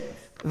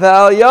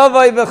Ve'al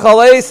yavai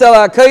b'chalei sel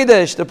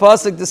HaKodesh. The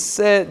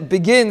pasuk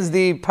begins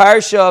the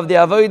parsha of the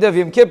Avodah of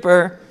Yom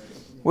Kippur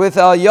with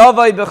Al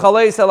Yavai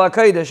b'chalei sel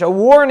HaKodesh, a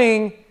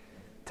warning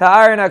to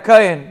Aaron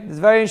HaKohen. It's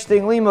a very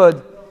interesting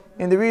limud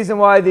in the reason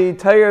why the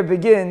Torah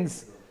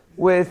begins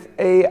with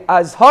a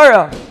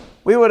azhara.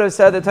 We would have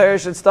said the Torah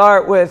should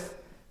start with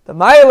the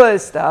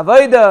mailas, the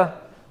Avodah.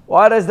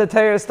 Why does the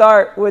Torah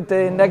start with the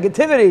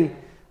negativity?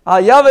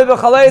 Al Yavai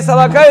b'chalei sel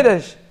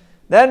HaKodesh.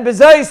 Then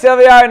b'zayis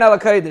yavi Aaron al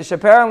HaKodesh.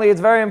 Apparently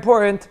it's very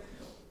important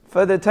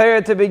for the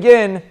Torah to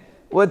begin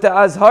with the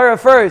azhara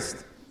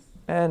first.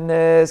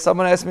 And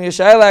someone asked me a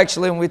shayla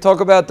actually when we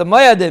talk about the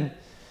mayadim.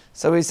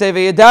 So we say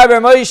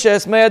Vayidaber Moshe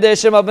es mayadei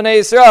Hashem al bnei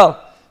Yisrael.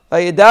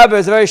 Vayidaber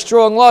is a very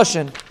strong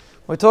lashon.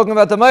 We're talking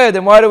about the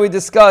mayadim. Why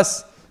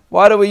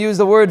do we use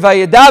the word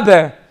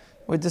Vayidaber?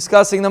 We're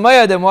discussing the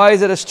mayadim. Why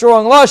is it a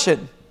strong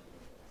lashon?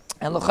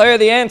 And l'chayr,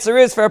 the answer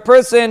is for a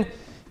person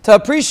to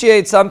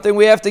appreciate something,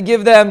 we have to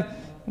give them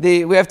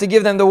the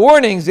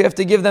warnings. We have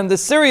to give them the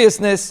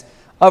seriousness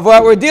of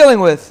what we're dealing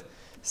with.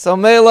 So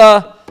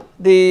Mela,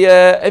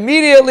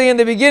 immediately in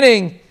the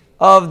beginning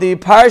of the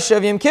parsha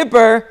of Yom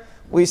Kippur,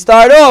 we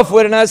start off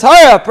with an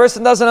azhara. A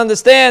person doesn't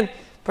understand,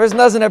 person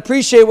doesn't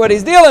appreciate what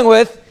he's dealing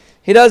with.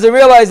 He doesn't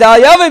realize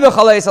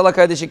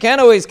you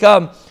can't always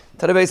come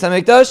to the Beis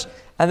HaMikdash.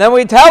 And then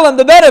we tell him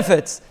the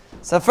benefits.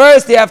 So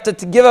first you have to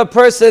give a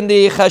person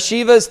the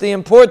chashivas, the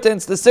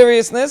importance, the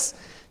seriousness,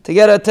 to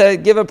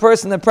give a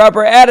person the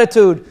proper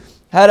attitude,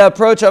 how to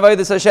approach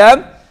Avodas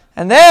Hashem.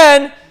 And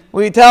then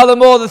we tell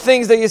them all the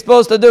things that you're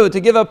supposed to do, to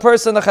give a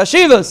person the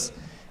chashivas.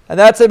 And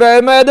that's the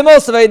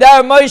most of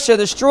Moshe,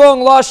 the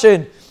strong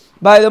lashon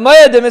by the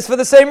mayadim is for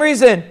the same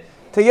reason.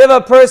 To give a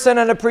person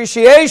an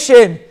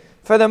appreciation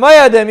for the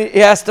mayadim, he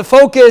has to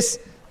focus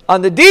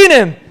on the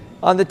dinim,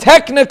 on the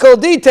technical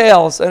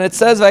details. And it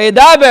says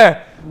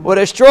Vayidaber with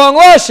a strong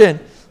lashon.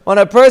 When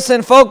a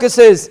person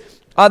focuses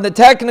on the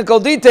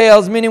technical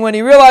details, meaning when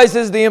he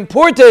realizes the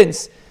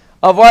importance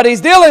of what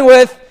he's dealing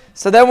with,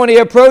 so then when he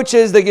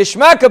approaches the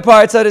gishmaka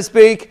part, so to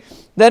speak,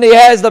 then he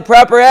has the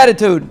proper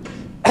attitude.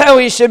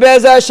 We should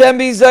Hashem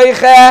be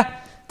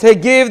zeicha to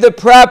give the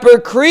proper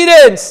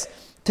credence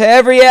to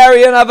every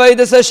area in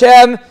Avodas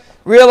Hashem,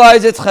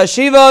 realize its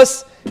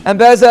chashivos, and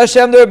Bez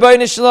Hashem the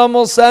Rebbeinu Shalom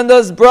will send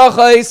us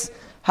brachos,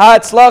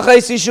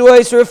 hatzlachos,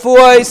 yeshuos,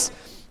 refuos,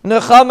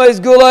 nechamos,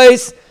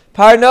 gulos,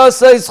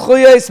 parnosos,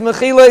 chuyos,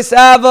 mechilos,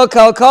 ava,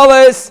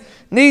 kalkalos,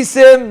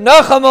 nisim,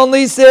 nachamol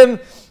nisim,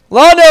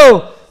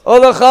 lanu,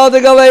 olachal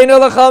degaleinu,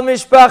 olachal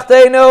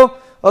mishpachteinu,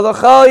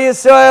 olachal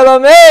Yisrael,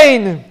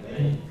 amen.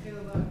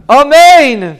 Amen.